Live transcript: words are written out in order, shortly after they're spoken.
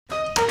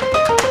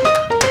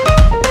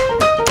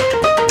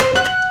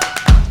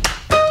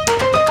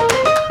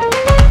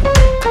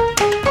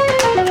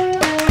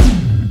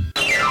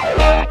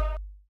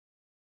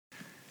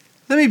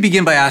me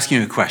begin by asking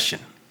you a question.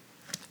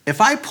 If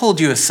I pulled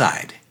you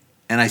aside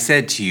and I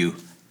said to you,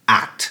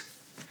 act,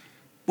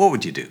 what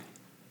would you do?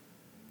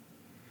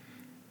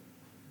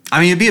 I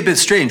mean, it'd be a bit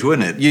strange,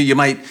 wouldn't it? You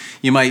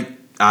might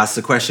ask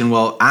the question,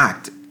 well,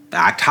 act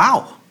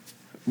how?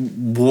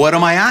 What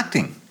am I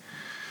acting?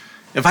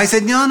 If I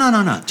said,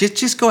 no,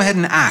 just go ahead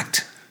and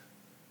act.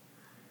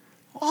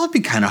 Well, it'd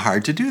be kind of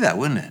hard to do that,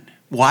 wouldn't it?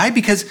 Why?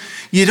 Because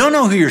you don't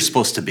know who you're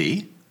supposed to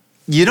be.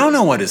 You don't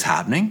know what is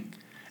happening.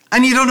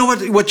 And you don't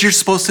know what you're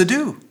supposed to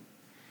do.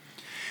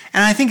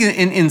 And I think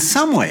in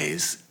some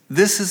ways,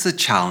 this is the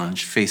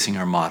challenge facing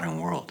our modern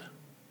world.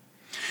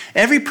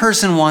 Every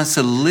person wants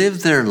to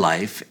live their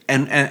life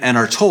and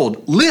are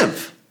told,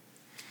 live.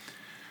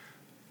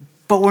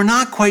 But we're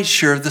not quite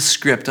sure of the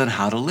script on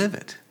how to live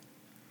it.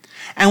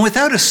 And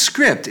without a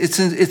script, it's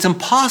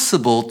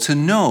impossible to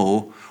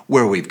know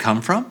where we've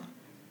come from,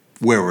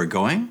 where we're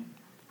going,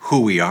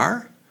 who we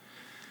are,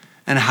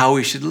 and how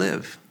we should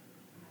live.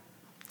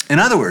 In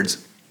other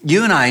words,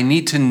 you and I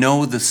need to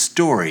know the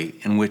story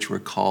in which we're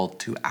called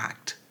to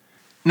act.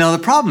 Now,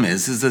 the problem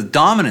is the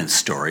dominant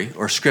story,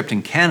 or script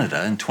in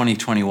Canada in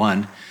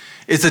 2021,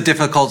 is a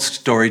difficult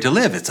story to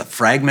live. It's a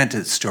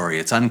fragmented story.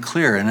 It's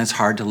unclear, and it's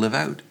hard to live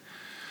out.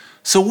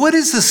 So what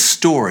is the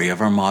story of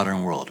our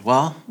modern world?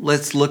 Well,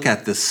 let's look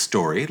at this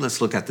story.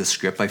 Let's look at this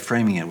script by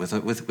framing it with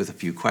a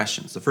few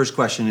questions. The first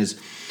question is,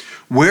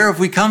 where have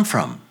we come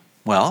from?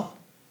 Well,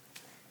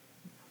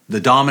 the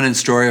dominant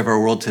story of our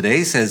world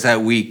today says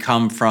that we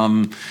come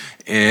from,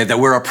 that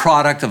we're a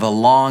product of a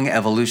long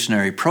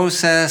evolutionary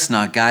process,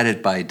 not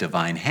guided by a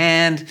divine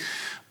hand,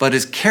 but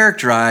is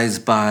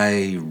characterized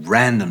by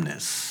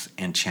randomness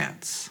and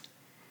chance.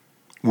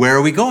 Where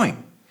are we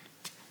going?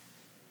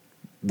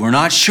 We're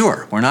not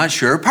sure. We're not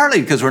sure, partly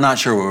because we're not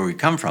sure where we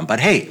come from. But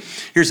hey,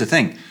 here's the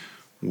thing.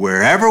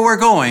 Wherever we're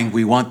going,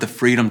 we want the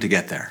freedom to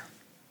get there.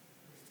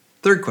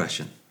 Third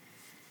question.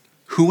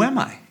 Who am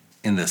I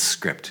in this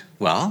script?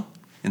 Well,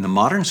 in the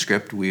modern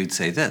script, we would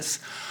say this.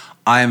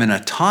 I am an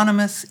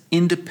autonomous,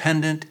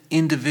 independent,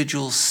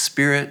 individual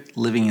spirit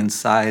living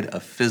inside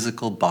a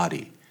physical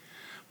body.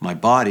 My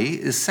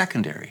body is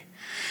secondary.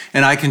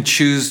 And I can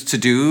choose to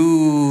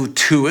do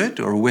to it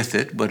or with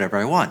it whatever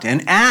I want.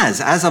 And as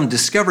I'm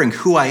discovering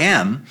who I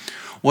am,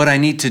 what I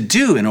need to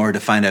do in order to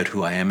find out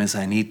who I am is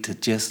I need to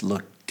just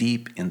look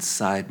deep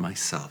inside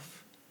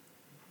myself.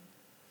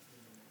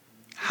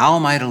 How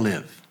am I to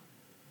live?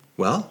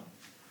 Well,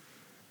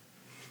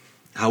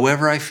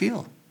 however I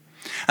feel.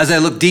 As I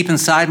look deep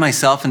inside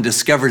myself and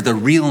discover the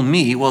real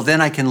me, well, then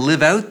I can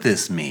live out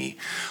this me.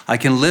 I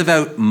can live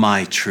out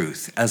my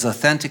truth as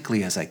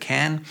authentically as I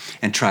can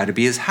and try to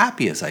be as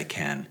happy as I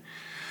can.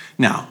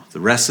 Now, the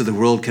rest of the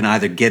world can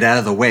either get out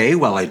of the way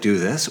while I do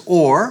this,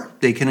 or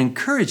they can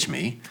encourage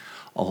me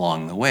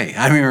along the way.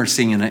 I remember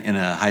seeing in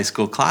a high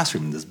school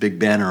classroom this big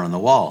banner on the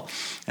wall,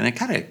 and it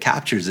kind of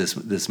captures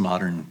this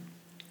modern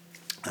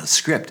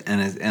script.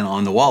 And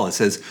on the wall it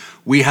says,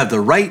 "We have the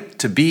right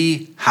to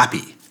be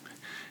happy."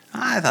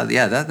 I thought,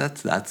 yeah,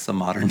 that's a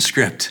modern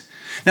script.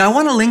 Now, I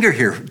want to linger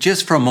here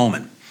just for a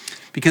moment,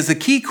 because the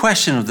key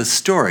question of the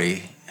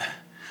story,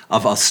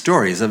 of a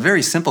story, is a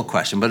very simple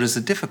question, but it's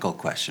a difficult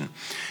question.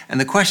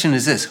 And the question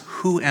is this: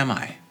 who am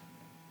I?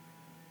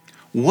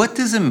 What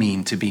does it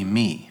mean to be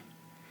me?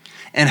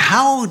 And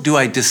how do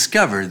I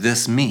discover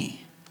this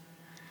me?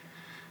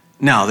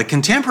 Now, the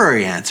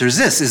contemporary answer is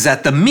this, is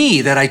that the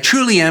me that I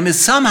truly am is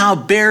somehow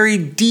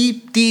buried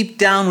deep, deep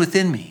down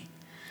within me.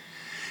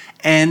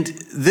 And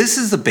this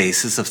is the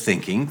basis of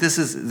thinking. This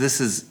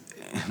is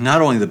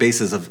not only the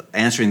basis of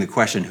answering the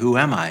question, who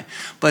am I,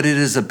 but it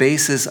is a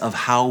basis of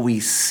how we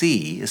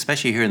see,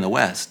 especially here in the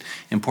West,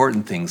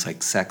 important things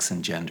like sex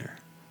and gender.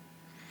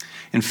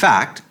 In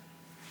fact,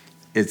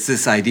 it's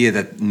this idea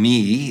that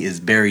me is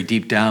buried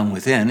deep down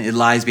within. It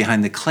lies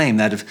behind the claim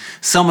that if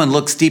someone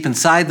looks deep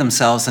inside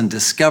themselves and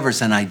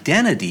discovers an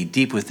identity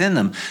deep within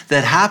them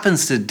that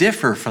happens to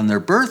differ from their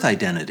birth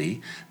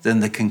identity,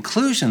 then the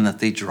conclusion that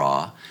they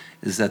draw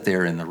is that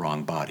they're in the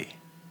wrong body.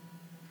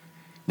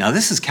 Now,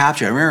 this is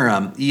captured. I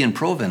remember Ian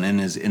Provan in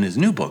his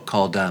new book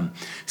called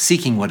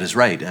Seeking What Is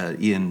Right.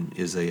 Ian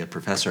is a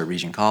professor at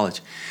Regent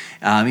College.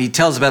 He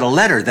tells about a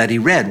letter that he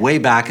read way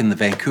back in the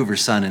Vancouver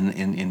Sun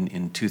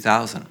in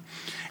 2000.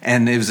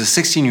 And it was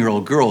a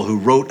 16-year-old girl who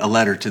wrote a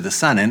letter to the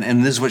Sun.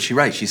 And this is what she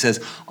writes. She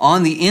says,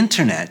 on the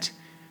internet,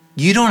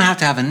 you don't have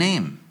to have a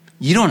name.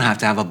 You don't have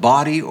to have a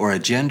body or a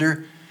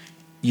gender.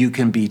 You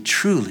can be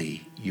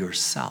truly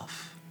yourself.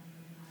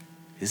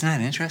 Isn't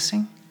that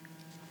interesting?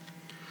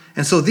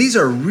 And so these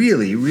are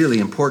really, really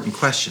important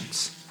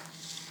questions.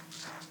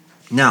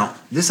 Now,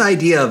 this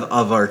idea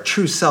of our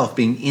true self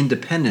being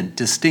independent,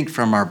 distinct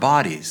from our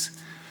bodies,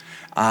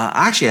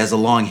 actually has a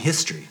long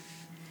history.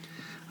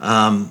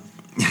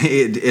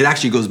 It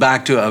actually goes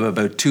back to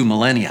about 2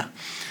 millennia.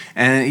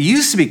 And it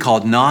used to be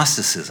called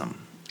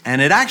Gnosticism.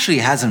 And it actually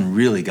hasn't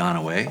really gone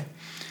away.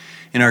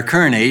 In our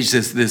current age,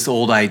 this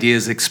old idea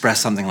is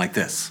expressed something like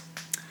this.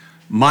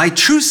 My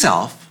true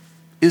self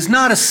is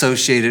not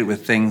associated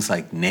with things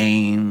like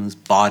names,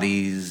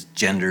 bodies,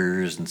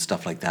 genders, and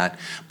stuff like that,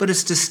 but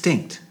it's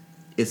distinct.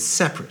 It's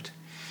separate.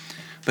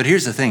 But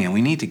here's the thing, and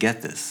we need to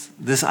get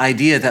this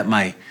idea that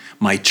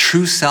my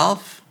true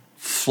self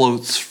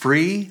floats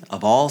free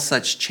of all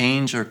such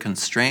change or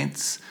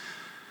constraints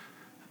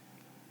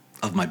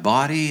of my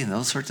body and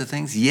those sorts of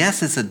things.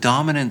 Yes, it's a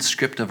dominant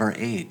script of our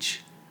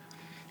age,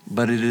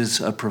 but it is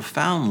a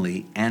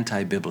profoundly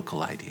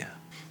anti-biblical idea.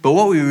 But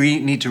what we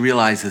need to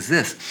realize is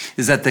this,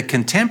 is that the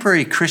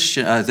contemporary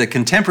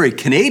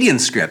Canadian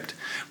script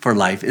for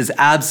life is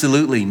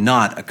absolutely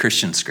not a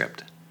Christian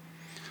script.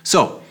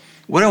 So,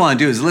 what I want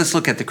to do is let's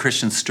look at the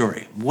Christian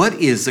story. What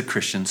is the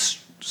Christian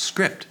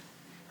script?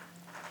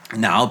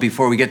 Now,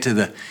 before we get to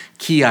the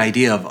key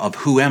idea of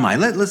who am I,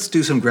 let's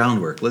do some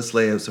groundwork. Let's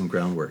lay out some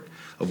groundwork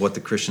of what the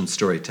Christian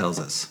story tells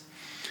us.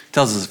 It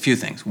tells us a few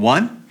things.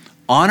 One,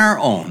 on our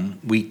own,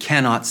 we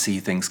cannot see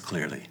things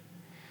clearly.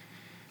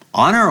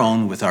 On our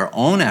own, with our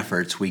own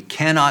efforts, we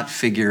cannot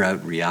figure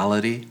out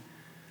reality,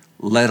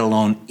 let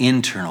alone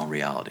internal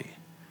reality.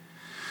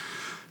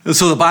 And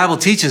so the Bible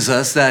teaches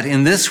us that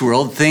in this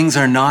world, things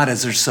are not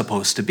as they're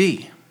supposed to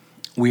be.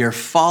 We are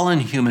fallen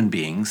human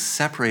beings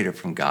separated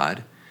from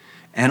God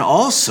and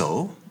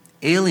also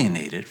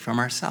alienated from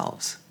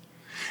ourselves.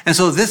 And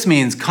so this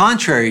means,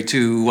 contrary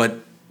to what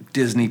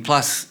Disney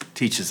Plus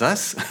teaches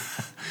us,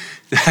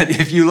 that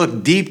if you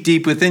look deep,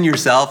 deep within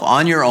yourself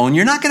on your own,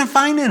 you're not going to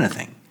find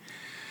anything.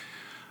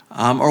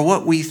 Or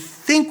what we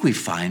think we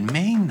find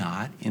may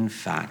not, in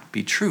fact,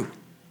 be true.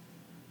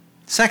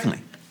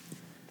 Secondly,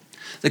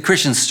 the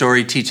Christian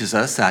story teaches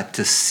us that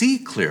to see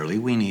clearly,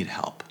 we need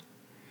help.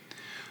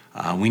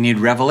 We need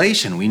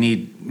revelation. We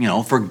need,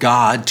 for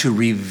God to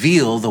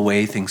reveal the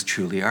way things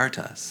truly are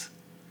to us.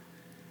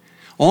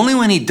 Only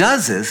when he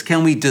does this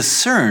can we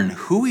discern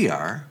who we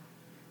are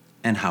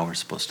and how we're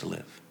supposed to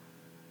live.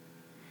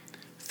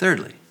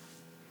 Thirdly,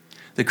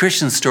 the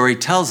Christian story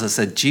tells us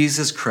that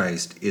Jesus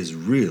Christ is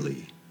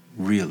really,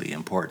 really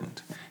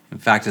important. In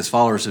fact, as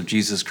followers of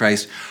Jesus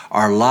Christ,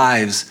 our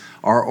lives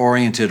are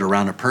oriented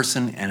around a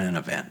person and an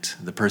event.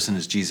 The person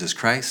is Jesus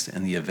Christ,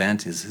 and the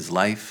event is his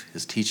life,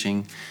 his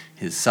teaching,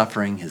 his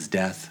suffering, his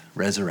death,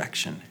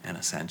 resurrection, and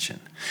ascension.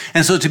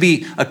 And so to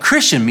be a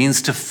Christian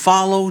means to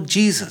follow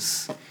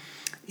Jesus.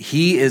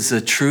 He is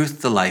the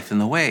truth, the life, and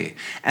the way.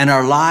 And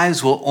our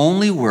lives will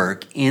only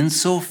work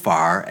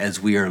insofar as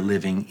we are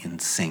living in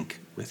sync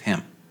with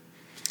him.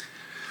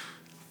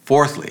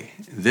 Fourthly,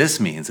 this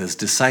means as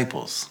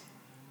disciples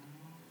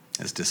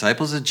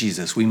of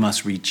Jesus, we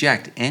must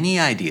reject any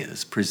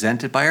ideas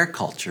presented by our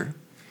culture,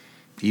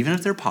 even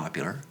if they're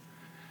popular,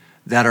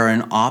 that are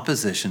in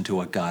opposition to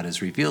what God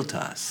has revealed to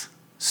us.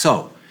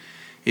 So,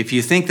 if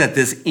you think that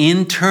this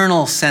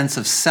internal sense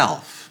of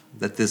self,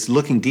 that this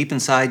looking deep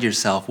inside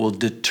yourself will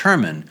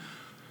determine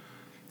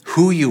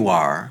who you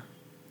are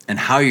and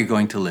how you're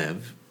going to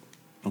live,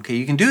 okay,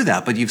 you can do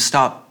that, but you've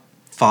stopped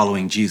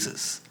following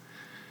Jesus.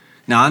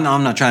 Now,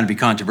 I'm not trying to be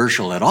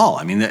controversial at all.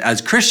 I mean,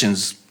 as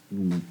Christians,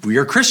 we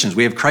are Christians.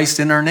 We have Christ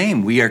in our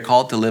name. We are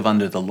called to live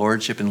under the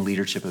lordship and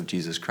leadership of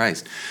Jesus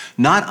Christ,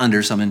 not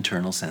under some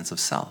internal sense of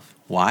self.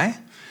 Why?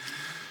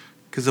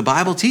 Because the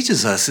Bible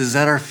teaches us is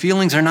that our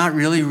feelings are not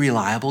really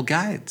reliable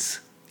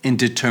guides in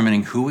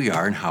determining who we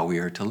are and how we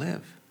are to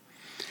live.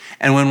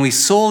 And when we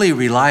solely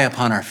rely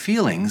upon our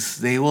feelings,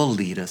 they will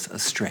lead us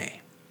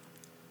astray.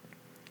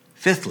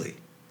 Fifthly,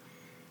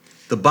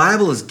 the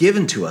Bible is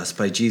given to us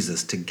by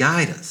Jesus to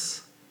guide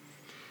us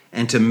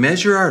and to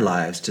measure our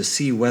lives to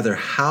see whether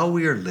how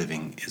we are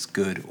living is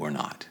good or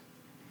not.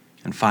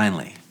 And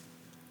finally,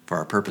 for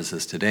our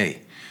purposes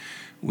today,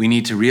 we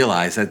need to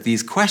realize that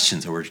these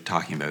questions that we're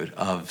talking about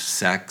of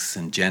sex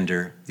and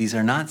gender, these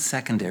are not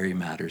secondary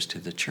matters to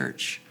the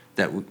church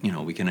that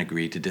we can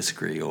agree to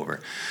disagree over.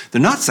 They're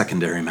not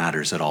secondary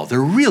matters at all. They're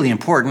really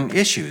important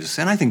issues,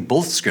 and I think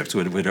both scripts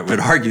would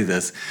argue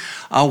this.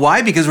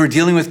 Why? Because we're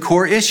dealing with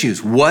core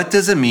issues. What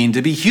does it mean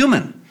to be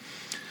human?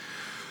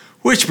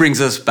 Which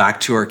brings us back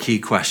to our key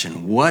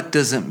question. What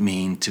does it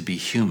mean to be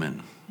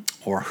human?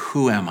 Or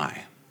who am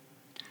I?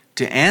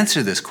 To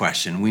answer this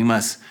question, we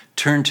must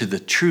turn to the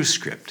true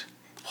script,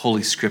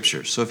 Holy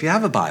Scripture. So if you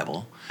have a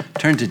Bible,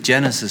 turn to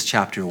Genesis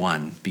chapter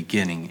 1,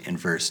 beginning in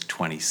verse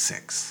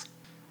 26.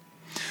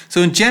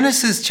 So in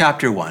Genesis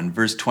chapter 1,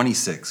 verse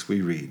 26,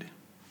 we read,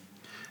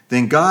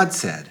 "Then God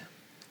said,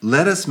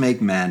 'Let us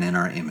make man in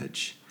our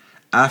image,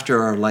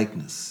 after our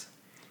likeness,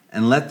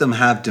 and let them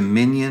have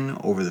dominion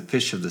over the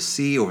fish of the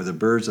sea, over the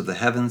birds of the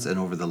heavens, and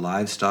over the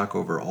livestock,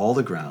 over all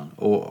the ground,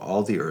 over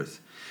all the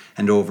earth,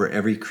 and over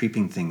every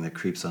creeping thing that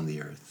creeps on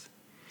the earth.'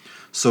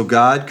 So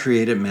God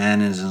created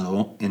man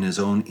in his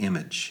own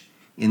image.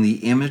 In the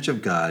image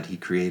of God he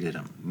created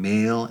him.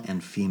 Male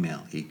and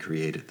female he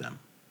created them.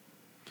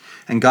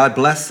 And God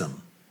blessed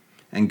them.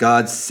 And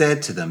God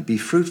said to them, 'Be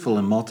fruitful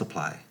and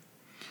multiply,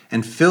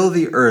 and fill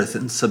the earth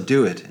and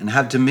subdue it, and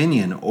have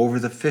dominion over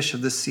the fish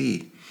of the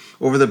sea,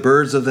 over the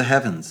birds of the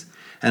heavens,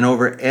 and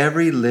over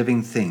every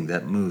living thing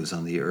that moves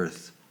on the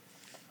earth.'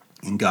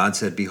 And God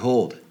said,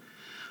 'Behold,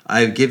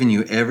 I have given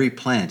you every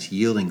plant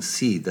yielding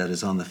seed that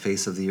is on the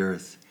face of the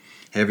earth,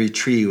 every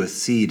tree with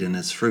seed in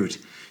its fruit.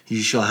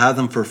 You shall have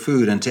them for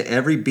food, and to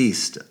every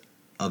beast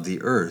of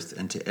the earth,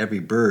 and to every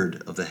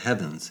bird of the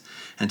heavens,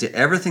 and to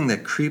everything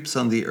that creeps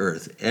on the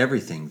earth,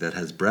 everything that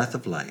has breath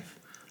of life,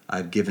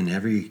 I've given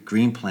every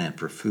green plant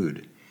for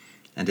food.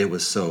 And it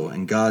was so.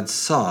 And God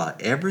saw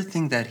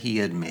everything that he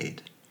had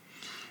made,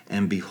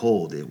 and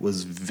behold, it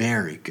was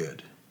very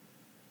good.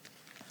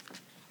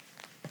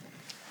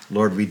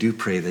 Lord, we do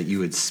pray that you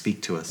would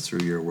speak to us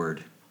through your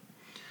word.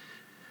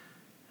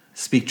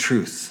 Speak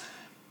truth.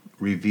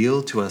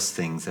 Reveal to us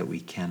things that we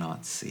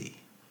cannot see.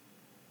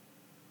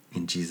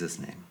 In Jesus'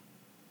 name,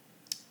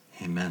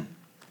 amen.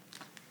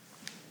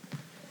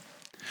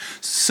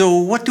 So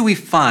what do we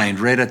find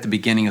right at the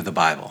beginning of the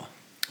Bible?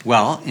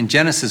 Well, in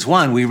Genesis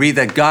 1, we read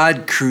that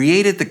God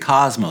created the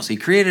cosmos. He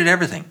created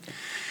everything.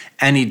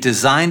 And he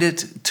designed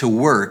it to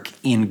work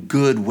in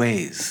good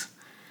ways.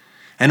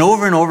 And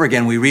over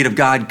again, we read of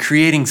God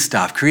creating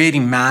stuff,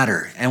 creating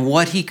matter, and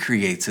what he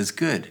creates is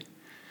good.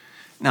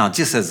 Now,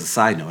 just as a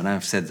side note, and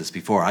I've said this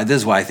before, this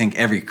is why I think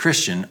every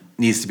Christian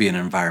needs to be an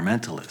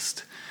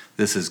environmentalist.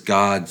 This is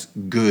God's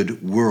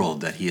good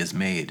world that he has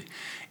made,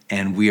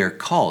 and we are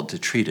called to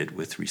treat it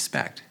with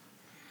respect.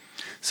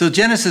 So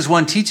Genesis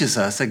 1 teaches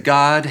us that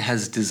God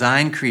has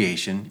designed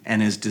creation,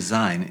 and his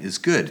design is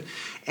good.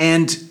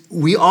 And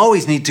we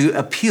always need to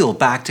appeal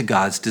back to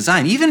God's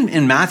design. Even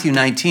in Matthew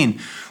 19,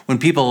 when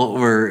people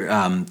were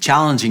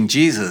challenging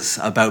Jesus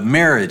about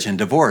marriage and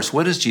divorce,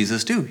 what does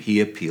Jesus do? He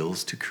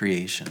appeals to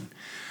creation.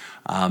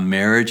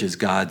 Marriage is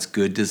God's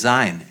good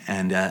design.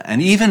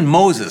 And even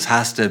Moses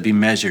has to be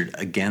measured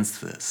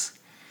against this.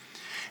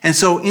 And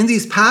so in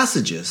these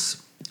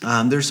passages,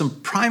 there's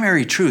some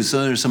primary truths.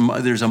 So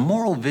there's a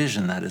moral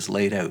vision that is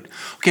laid out.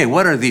 Okay,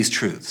 what are these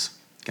truths?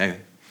 Okay,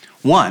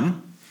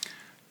 one,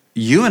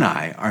 you and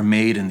I are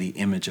made in the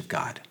image of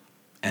God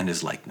and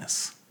his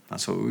likeness.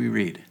 That's what we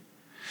read.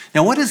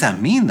 Now, what does that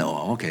mean,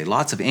 though? Okay,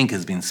 lots of ink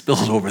has been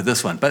spilled over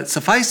this one. But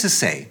suffice to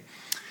say,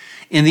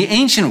 in the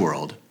ancient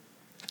world,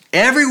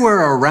 everywhere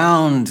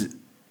around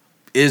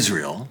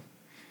Israel,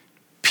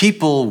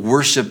 people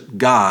worship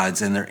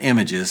gods and their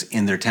images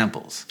in their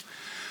temples.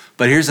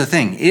 But here's the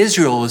thing.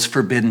 Israel was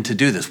forbidden to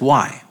do this.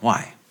 Why?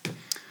 Why?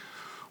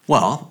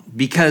 Well,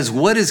 because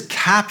what is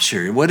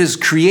captured, what is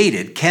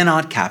created,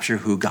 cannot capture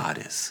who God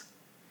is.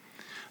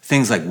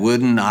 Things like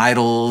wooden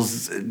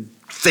idols,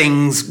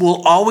 things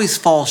will always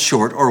fall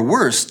short, or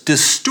worse,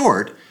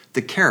 distort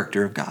the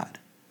character of God.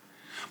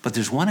 But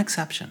there's one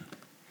exception.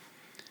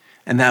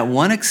 And that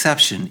one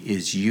exception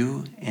is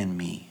you and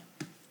me.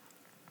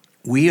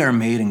 We are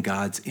made in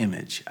God's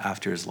image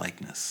after his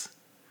likeness.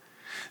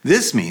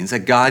 This means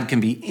that God can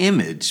be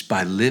imaged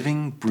by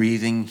living,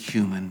 breathing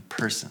human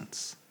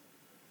persons.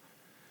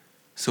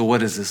 So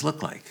what does this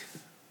look like?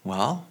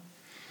 Well,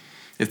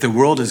 if the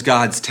world is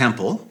God's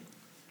temple,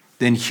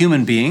 then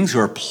human beings who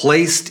are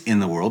placed in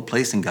the world,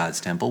 placed in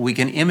God's temple, we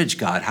can image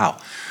God. How?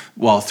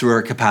 Well, through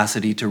our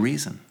capacity to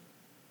reason,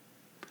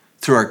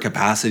 through our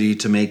capacity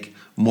to make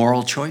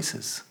moral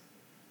choices,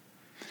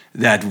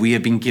 that we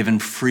have been given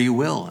free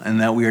will and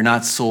that we are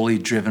not solely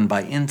driven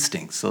by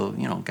instinct. So,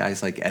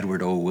 guys like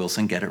Edward O.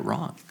 Wilson get it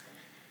wrong.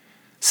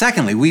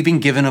 Secondly, we've been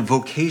given a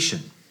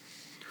vocation,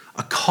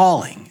 a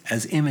calling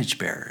as image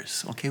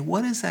bearers. Okay,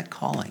 what is that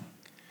calling?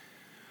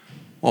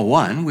 Well,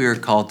 one, we are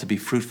called to be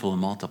fruitful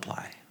and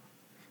multiply,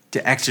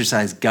 to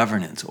exercise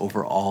governance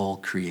over all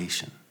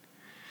creation.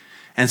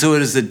 And so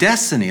it is the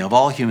destiny of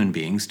all human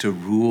beings to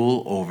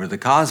rule over the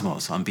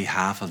cosmos on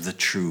behalf of the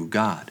true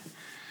God.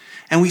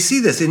 And we see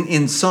this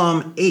in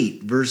Psalm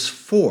 8, verse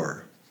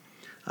 4,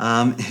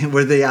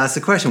 where they ask the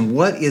question,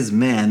 what is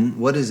man,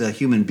 what is a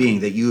human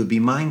being that you would be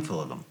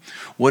mindful of him?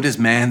 What is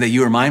man that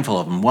you are mindful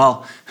of him?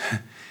 Well,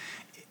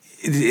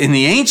 in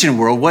the ancient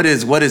world, what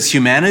is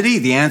humanity?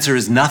 The answer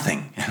is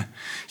nothing.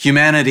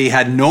 Humanity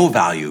had no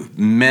value.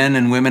 Men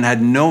and women had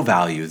no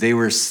value. They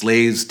were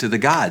slaves to the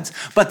gods.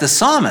 But the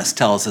psalmist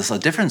tells us a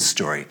different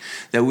story,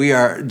 that we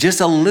are just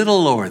a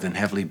little lower than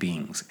heavenly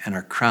beings and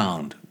are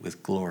crowned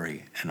with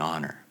glory and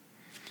honor.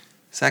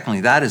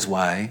 Secondly, that is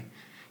why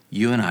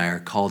you and I are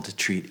called to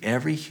treat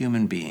every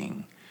human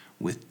being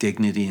with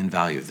dignity and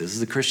value. This is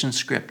the Christian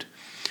script.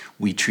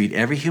 We treat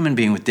every human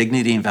being with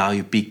dignity and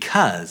value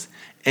because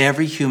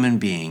every human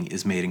being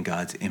is made in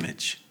God's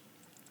image.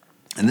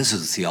 And this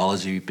is the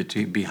theology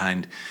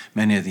behind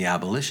many of the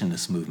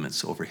abolitionist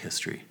movements over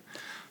history.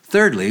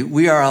 Thirdly,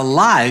 we are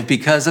alive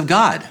because of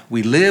God.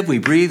 We live, we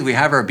breathe, we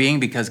have our being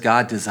because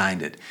God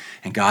designed it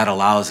and God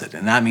allows it.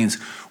 And that means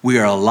we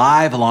are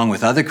alive along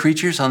with other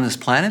creatures on this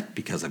planet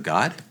because of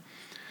God.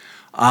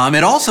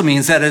 It also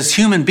means that as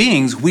human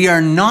beings, we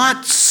are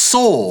not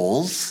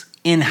souls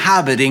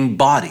inhabiting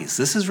bodies.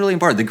 This is really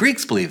important. The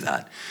Greeks believe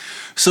that.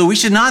 So we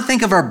should not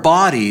think of our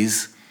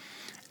bodies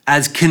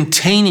as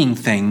containing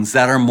things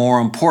that are more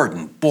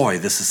important. Boy,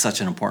 this is such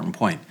an important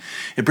point.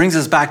 It brings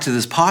us back to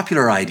this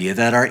popular idea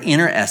that our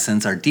inner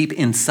essence, our deep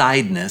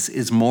insideness,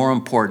 is more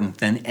important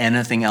than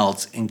anything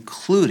else,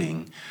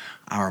 including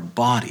our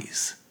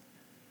bodies.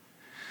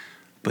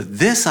 But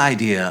this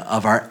idea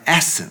of our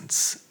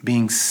essence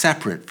being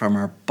separate from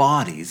our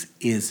bodies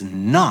is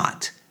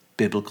not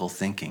biblical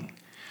thinking.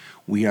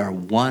 We are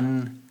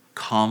one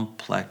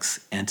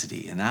complex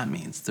entity. And that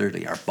means,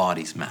 thirdly, our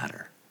bodies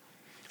matter.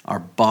 Our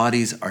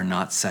bodies are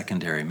not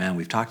secondary. Man,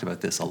 we've talked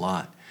about this a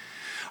lot.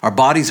 Our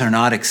bodies are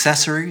not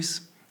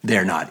accessories.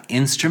 They're not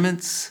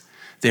instruments.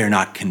 They're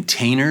not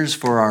containers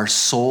for our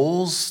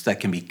souls that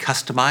can be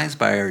customized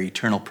by our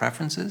eternal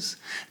preferences,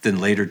 then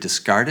later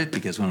discarded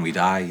because when we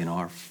die,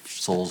 our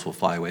souls will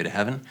fly away to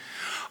heaven.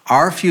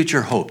 Our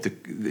future hope,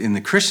 in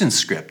the Christian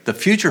script, the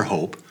future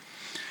hope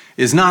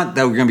is not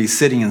that we're going to be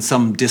sitting in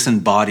some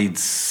disembodied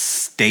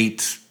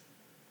state,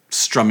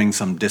 strumming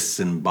some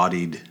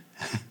disembodied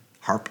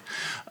harp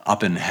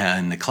up in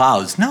the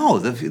clouds. No,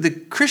 the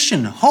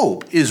Christian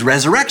hope is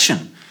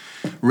resurrection.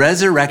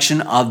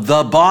 Resurrection of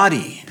the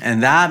body.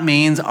 And that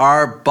means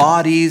our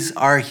bodies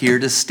are here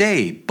to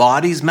stay.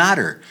 Bodies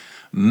matter.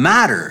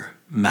 Matter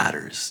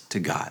matters to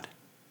God.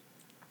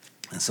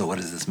 And so what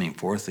does this mean?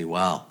 Fourthly,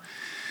 well,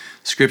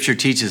 Scripture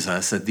teaches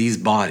us that these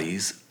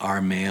bodies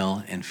are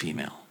male and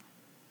female.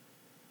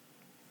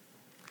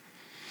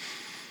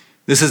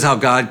 This is how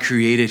God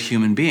created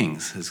human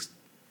beings, as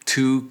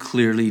two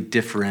clearly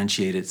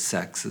differentiated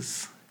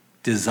sexes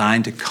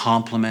designed to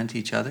complement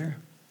each other.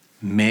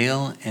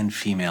 Male and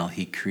female,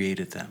 he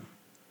created them.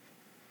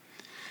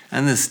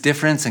 And this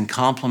difference and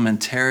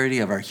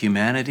complementarity of our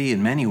humanity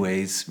in many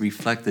ways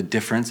reflect the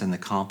difference and the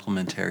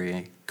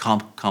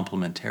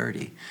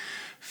complementarity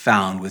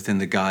found within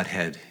the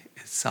Godhead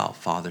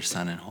itself, Father,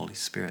 Son, and Holy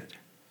Spirit.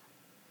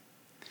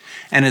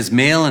 And as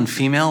male and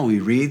female, we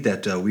read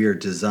that we are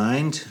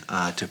designed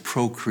to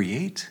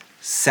procreate.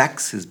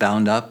 Sex is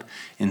bound up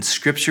in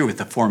Scripture with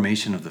the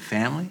formation of the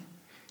family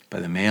by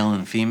the male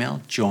and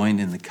female joined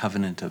in the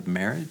covenant of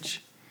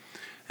marriage.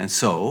 And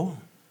so,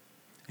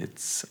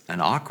 it's an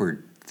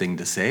awkward thing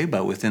to say,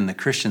 but within the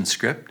Christian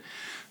script,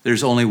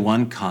 there's only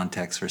one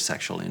context for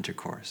sexual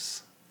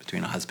intercourse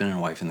between a husband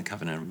and wife in the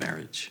covenant of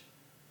marriage.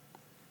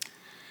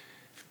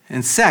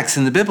 And sex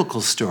in the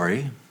biblical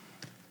story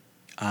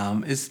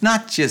is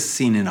not just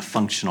seen in a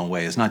functional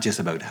way. It's not just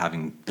about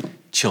having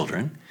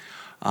children.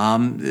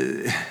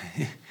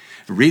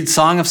 Read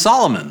Song of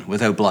Solomon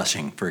without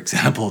blushing, for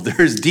example.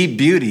 There's deep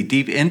beauty,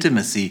 deep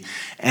intimacy,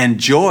 and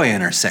joy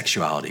in our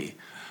sexuality.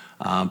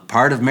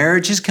 Part of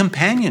marriage is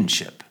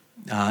companionship.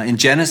 In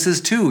Genesis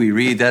 2, we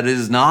read that it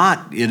is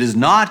not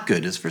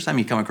good. It's the first time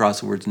you come across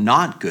the words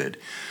not good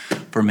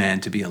for man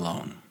to be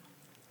alone.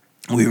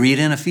 We read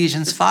in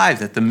Ephesians 5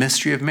 that the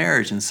mystery of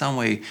marriage in some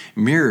way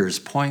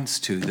points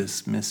to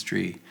this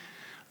mystery,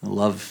 the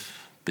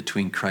love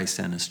between Christ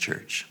and his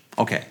church.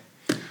 Okay,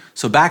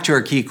 so back to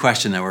our key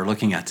question that we're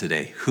looking at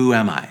today. Who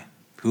am I?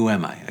 Who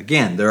am I?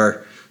 Again,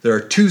 there are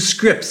two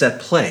scripts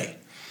at play.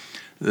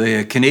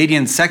 The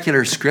Canadian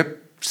secular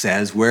script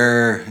says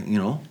where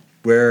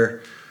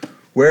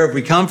have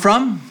we come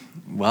from?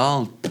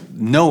 Well,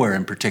 nowhere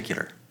in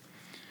particular.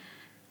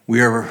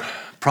 We are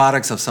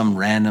products of some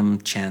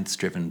random,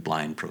 chance-driven,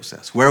 blind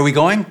process. Where are we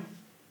going?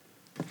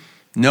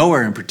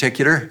 Nowhere in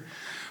particular.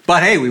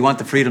 But hey, we want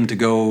the freedom to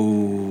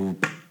go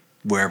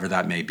wherever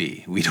that may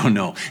be. We don't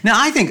know.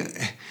 Now, I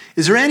think,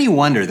 is there any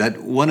wonder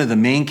that one of the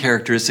main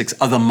characteristics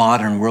of the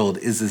modern world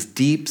is this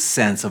deep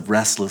sense of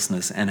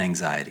restlessness and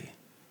anxiety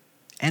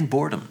and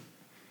boredom?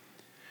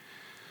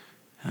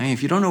 I mean,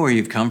 if you don't know where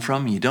you've come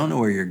from, you don't know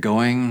where you're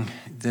going,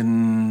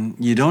 then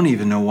you don't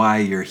even know why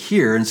you're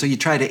here. And so you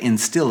try to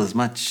instill as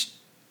much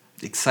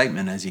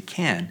excitement as you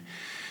can.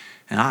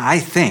 And I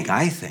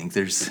think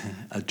there's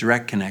a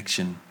direct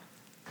connection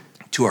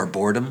to our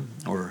boredom,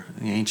 or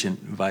the ancient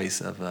vice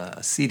of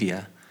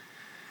acedia,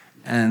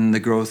 and the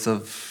growth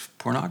of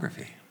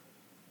pornography.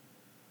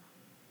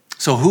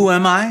 So who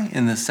am I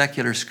in the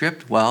secular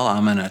script? Well,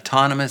 I'm an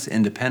autonomous,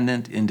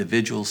 independent,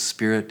 individual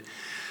spirit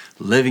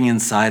living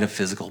inside a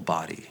physical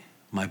body.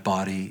 My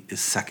body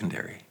is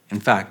secondary. In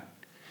fact,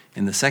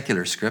 in the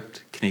secular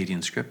script,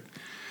 Canadian script,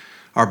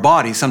 our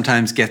body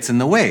sometimes gets in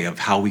the way of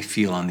how we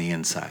feel on the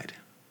inside.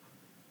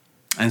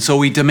 And so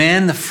we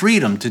demand the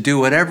freedom to do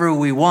whatever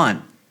we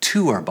want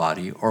to our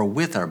body or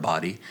with our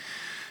body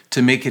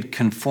to make it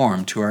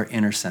conform to our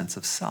inner sense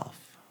of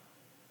self.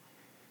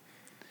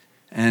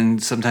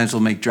 And sometimes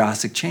we'll make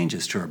drastic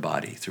changes to our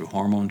body through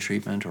hormone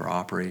treatment or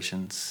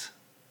operations.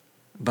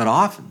 But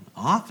often,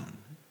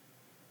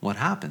 what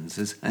happens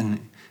is,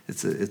 and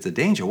it's a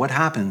danger, what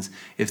happens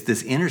if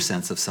this inner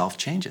sense of self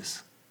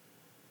changes?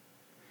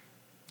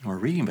 We're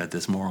reading about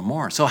this more and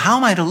more. So how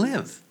am I to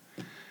live?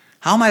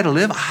 How am I to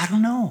live? I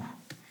don't know.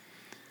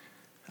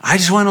 I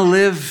just want to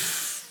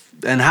live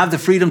and have the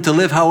freedom to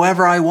live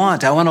however I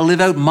want. I want to live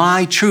out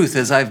my truth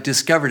as I've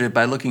discovered it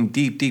by looking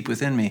deep, deep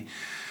within me.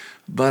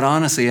 But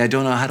honestly, I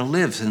don't know how to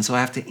live, and so I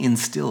have to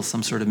instill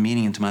some sort of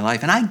meaning into my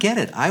life. And I get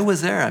it. I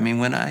was there. I mean,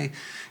 when I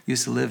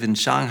used to live in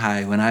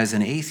Shanghai, when I was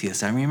an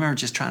atheist, I remember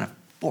just trying to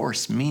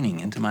force meaning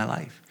into my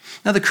life.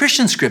 Now, the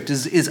Christian script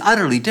is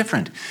utterly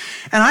different.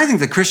 And I think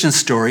the Christian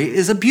story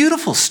is a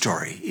beautiful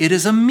story. It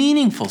is a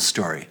meaningful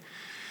story.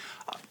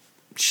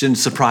 Shouldn't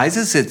surprise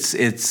us.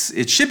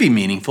 It should be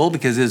meaningful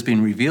because it has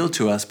been revealed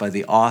to us by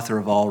the author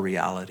of all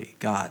reality,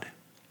 God.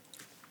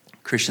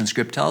 Christian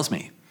script tells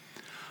me,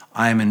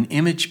 I am an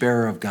image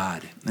bearer of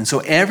God. And so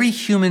every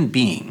human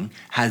being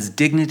has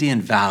dignity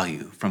and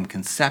value from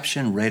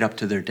conception right up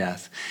to their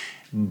death.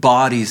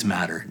 Bodies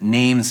matter,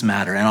 names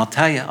matter. And I'll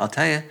tell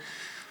you,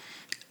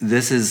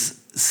 this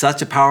is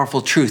such a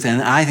powerful truth.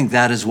 And I think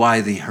that is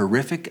why the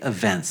horrific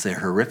events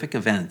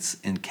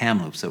in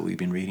Kamloops that we've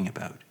been reading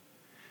about,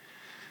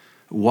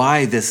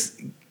 why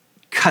this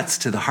cuts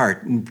to the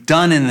heart,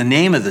 done in the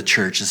name of the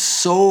church, is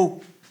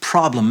so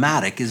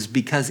problematic, is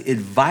because it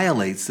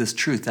violates this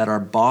truth that our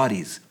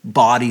bodies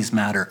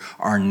matter,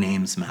 our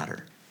names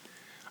matter.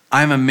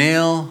 I'm a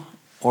male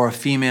or a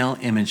female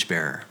image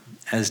bearer,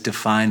 as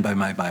defined by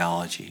my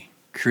biology,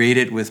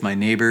 created with my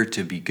neighbor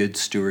to be good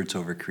stewards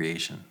over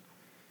creation.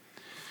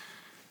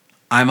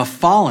 I'm a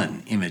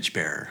fallen image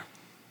bearer,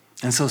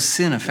 and so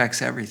sin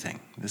affects everything.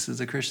 This is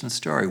the Christian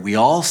story. We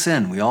all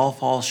sin. We all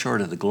fall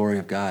short of the glory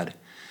of God.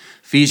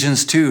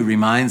 Ephesians 2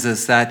 reminds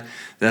us that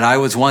I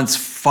was once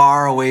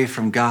far away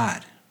from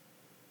God.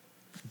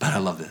 But I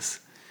love this.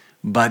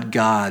 But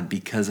God,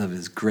 because of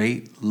his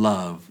great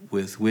love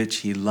with which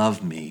he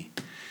loved me,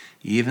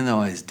 even though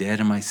I was dead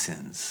in my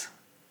sins,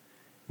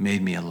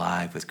 made me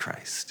alive with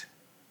Christ.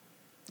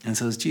 And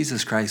so it's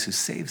Jesus Christ who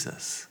saves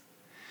us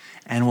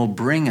and will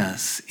bring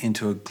us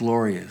into a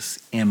glorious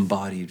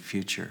embodied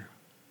future.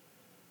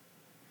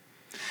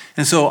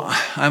 And so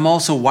I'm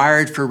also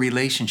wired for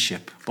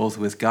relationship, both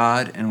with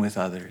God and with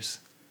others.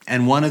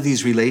 And one of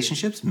these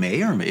relationships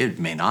may or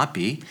may not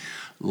be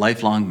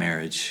lifelong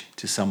marriage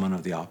to someone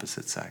of the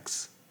opposite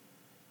sex,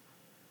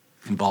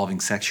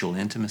 involving sexual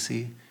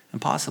intimacy and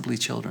possibly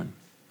children.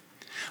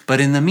 But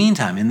in the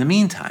meantime, in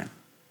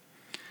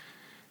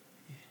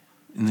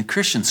the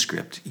Christian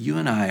script, you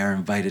and I are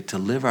invited to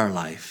live our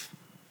life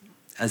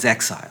as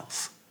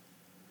exiles.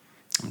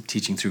 I'm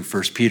teaching through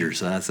 1 Peter,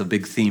 so that's a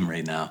big theme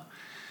right now.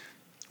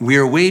 We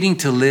are waiting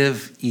to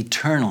live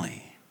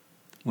eternally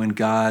when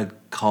God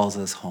calls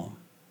us home.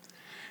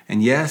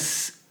 And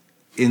yes,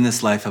 in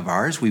this life of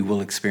ours, we will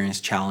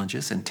experience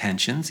challenges and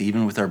tensions,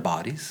 even with our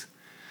bodies.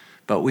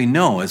 But we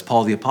know, as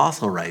Paul the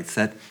Apostle writes,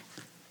 that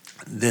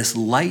this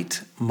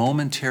light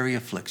momentary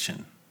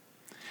affliction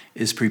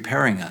is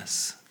preparing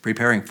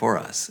for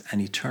us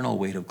an eternal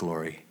weight of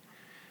glory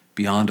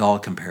beyond all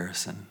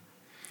comparison.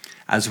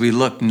 As we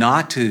look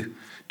not to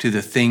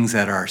the things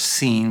that are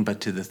seen, but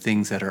to the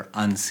things that are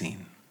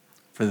unseen.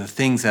 For the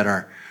things that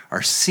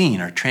are seen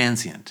are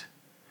transient,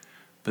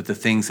 but the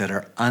things that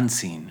are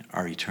unseen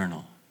are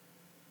eternal.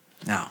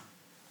 Now,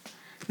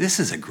 this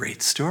is a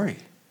great story.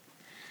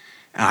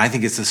 And I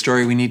think it's a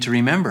story we need to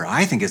remember.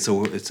 I think it's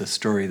a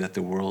story that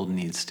the world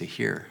needs to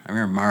hear. I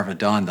remember Marva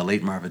Dawn, the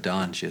late Marva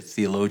Dawn, she's a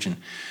theologian.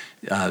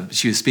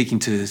 She was speaking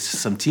to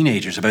some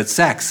teenagers about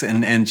sex,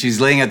 and she's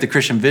laying out the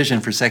Christian vision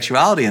for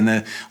sexuality. And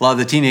a lot of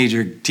the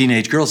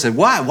teenage girls said,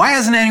 why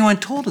hasn't anyone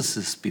told us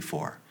this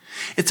before?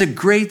 It's a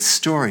great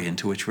story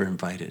into which we're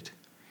invited.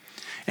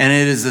 And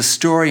it is the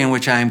story in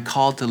which I am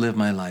called to live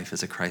my life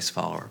as a Christ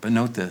follower. But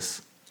note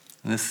this.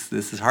 This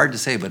is hard to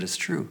say, but it's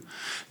true.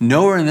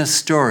 Nowhere in this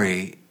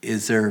story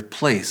is there a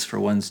place for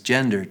one's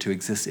gender to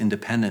exist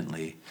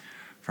independently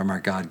from our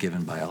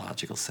God-given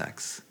biological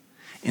sex.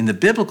 In the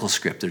biblical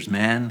script, there's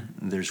man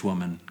and there's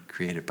woman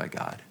created by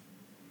God.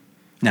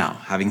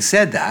 Now, having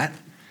said that,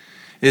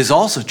 it is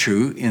also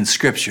true in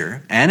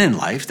Scripture and in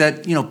life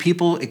that,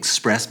 people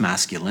express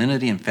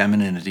masculinity and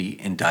femininity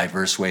in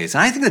diverse ways.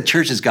 And I think the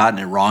church has gotten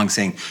it wrong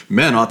saying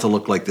men ought to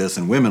look like this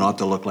and women ought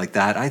to look like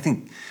that. I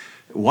think,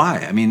 why?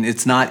 I mean,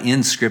 it's not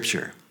in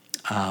Scripture.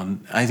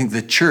 I think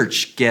the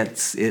church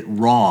gets it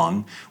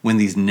wrong when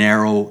these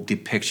narrow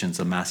depictions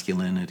of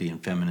masculinity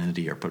and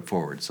femininity are put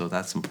forward. So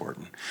that's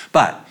important.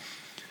 But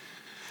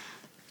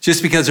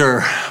just because there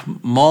are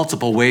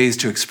multiple ways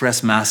to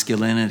express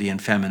masculinity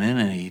and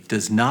femininity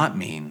does not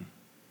mean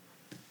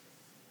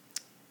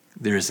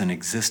there is an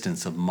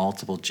existence of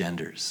multiple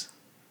genders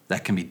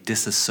that can be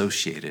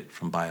disassociated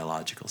from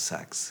biological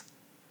sex.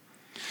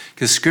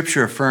 Because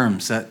Scripture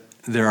affirms that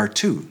there are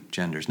two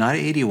genders, not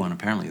 81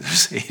 apparently,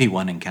 there's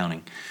 81 and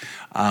counting.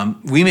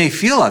 We may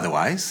feel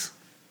otherwise,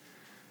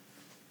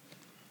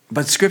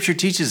 but Scripture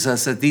teaches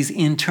us that these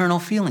internal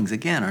feelings,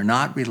 again, are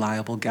not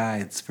reliable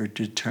guides for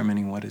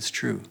determining what is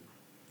true.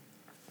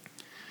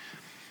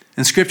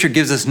 And Scripture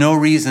gives us no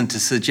reason to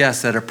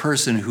suggest that a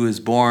person who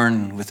is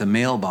born with a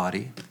male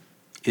body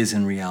is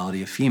in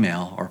reality a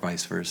female or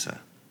vice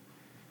versa.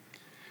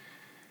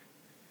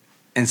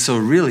 And so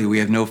really we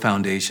have no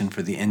foundation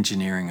for the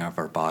engineering of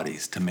our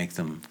bodies to make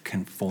them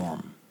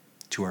conform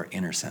to our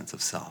inner sense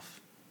of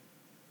self.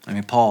 I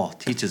mean, Paul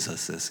teaches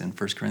us this in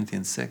 1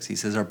 Corinthians 6. He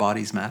says our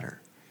bodies matter.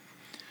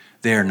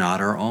 They are not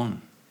our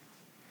own.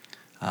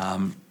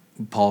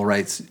 Paul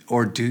writes,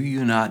 or do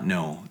you not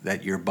know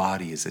that your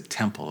body is a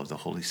temple of the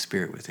Holy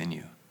Spirit within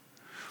you,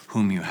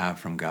 whom you have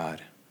from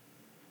God?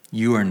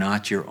 You are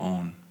not your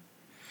own,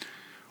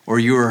 or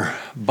you are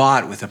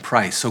bought with a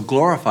price. So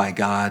glorify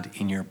God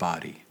in your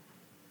body.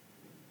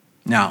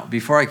 Now,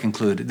 before I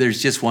conclude,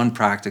 there's just one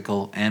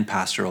practical and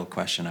pastoral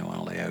question I want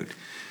to lay out.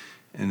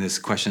 And this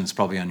question is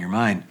probably on your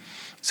mind.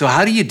 So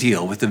how do you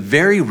deal with the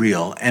very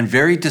real and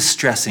very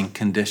distressing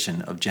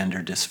condition of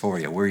gender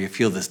dysphoria, where you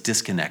feel this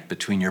disconnect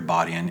between your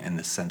body and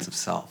the sense of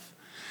self?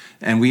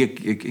 And we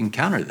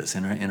encounter this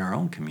in our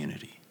own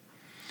community.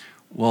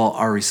 Well,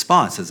 our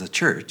response as a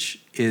church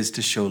is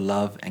to show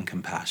love and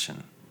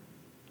compassion.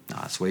 Now,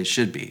 that's the way it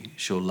should be.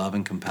 Show love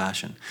and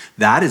compassion.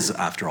 That is,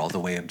 after all, the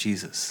way of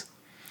Jesus.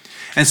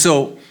 And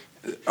so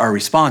our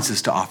response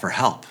is to offer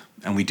help.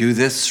 And we do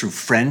this through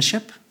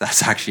friendship.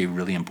 That's actually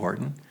really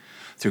important.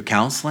 Through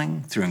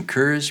counseling, through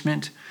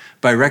encouragement,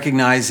 by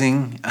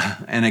recognizing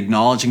and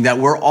acknowledging that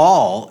we're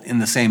all in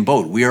the same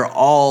boat. We are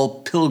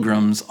all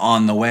pilgrims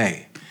on the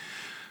way.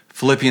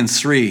 Philippians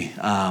 3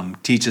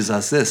 teaches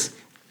us this.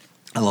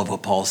 I love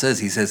what Paul says.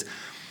 He says,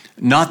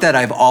 not that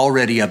I've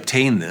already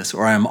obtained this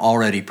or I'm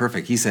already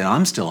perfect. He said,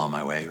 I'm still on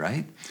my way,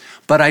 right?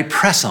 But I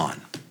press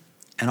on.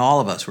 And all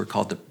of us, we're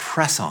called to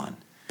press on,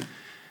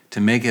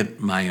 to make it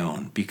my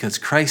own, because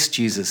Christ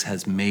Jesus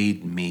has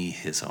made me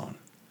his own.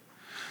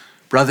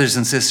 Brothers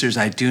and sisters,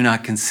 I do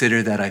not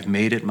consider that I've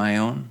made it my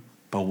own,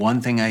 but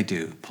one thing I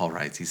do, Paul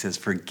writes. He says,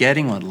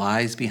 forgetting what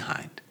lies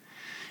behind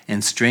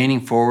and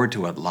straining forward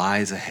to what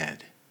lies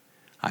ahead,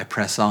 I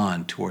press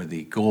on toward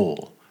the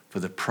goal for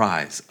the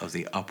prize of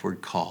the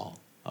upward call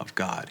of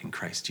God in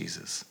Christ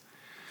Jesus.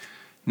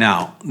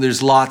 Now,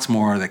 there's lots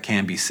more that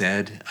can be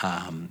said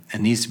and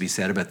needs to be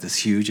said about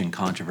this huge and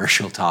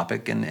controversial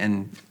topic.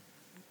 And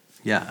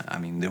yeah, I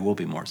mean, there will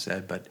be more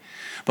said. But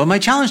my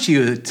challenge to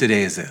you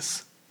today is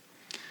this.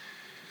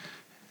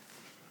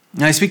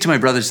 Now, I speak to my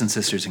brothers and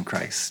sisters in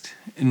Christ.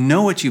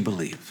 Know what you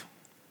believe.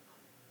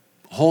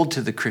 Hold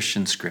to the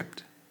Christian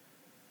script.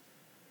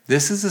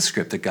 This is the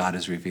script that God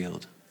has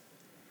revealed.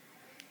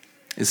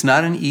 It's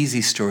not an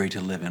easy story to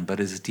live in, but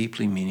it is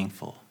deeply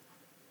meaningful.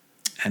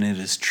 And it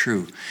is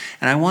true.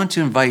 And I want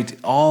to invite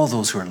all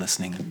those who are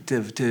listening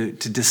to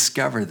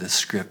discover this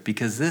script,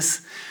 because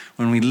this,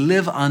 when we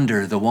live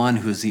under the one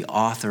who is the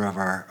author of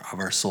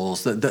our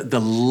souls,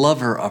 the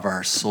lover of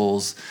our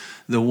souls,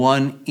 the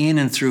one in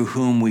and through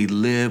whom we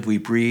live, we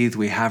breathe,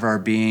 we have our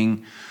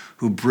being,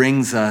 who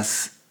brings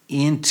us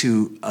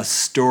into a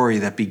story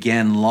that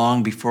began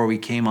long before we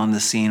came on the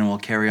scene and will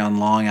carry on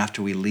long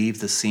after we leave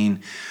the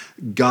scene.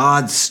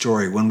 God's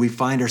story, when we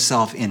find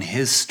ourselves in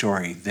his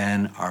story,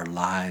 then our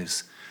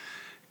lives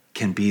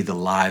can be the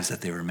lives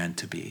that they were meant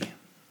to be.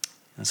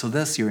 And so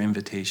that's your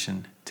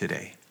invitation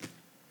today.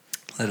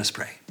 Let us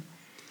pray.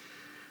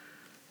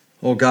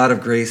 Oh God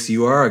of grace,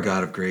 you are a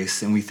God of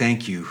grace, and we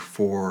thank you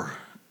for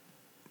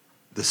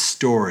the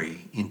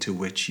story into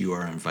which you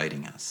are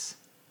inviting us.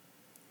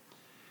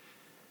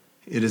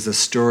 It is a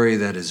story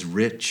that is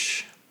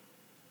rich.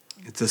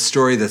 It's a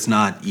story that's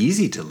not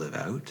easy to live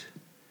out,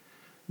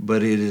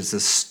 but it is a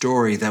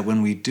story that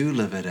when we do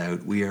live it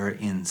out, we are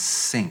in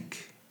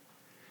sync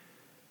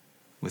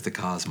with the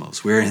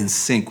cosmos. We're in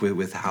sync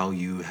with how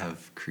you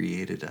have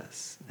created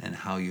us and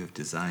how you have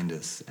designed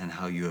us and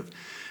how you have,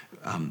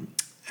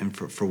 and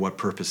for what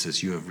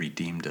purposes you have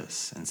redeemed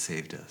us and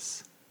saved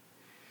us.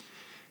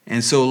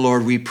 And so,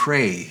 Lord, we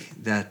pray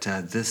that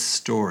this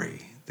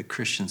story, the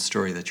Christian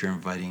story that you're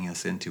inviting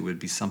us into, would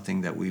be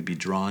something that we'd be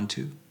drawn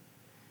to.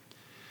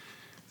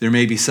 There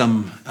may be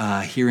some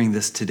hearing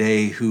this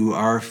today who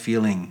are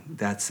feeling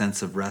that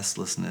sense of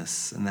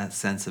restlessness and that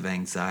sense of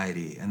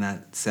anxiety and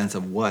that sense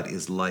of what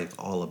is life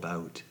all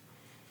about.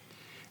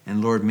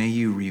 And Lord, may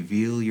you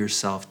reveal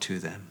yourself to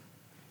them,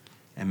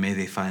 and may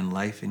they find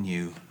life in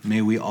you.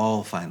 May we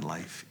all find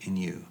life in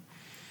you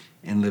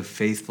and live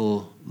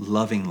faithful,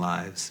 loving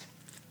lives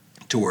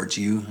towards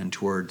you and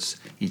towards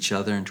each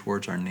other and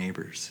towards our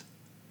neighbors.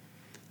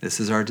 This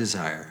is our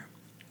desire.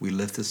 We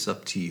lift this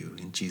up to you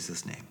in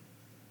Jesus' name.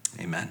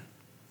 Amen.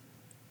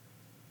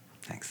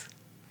 Thanks.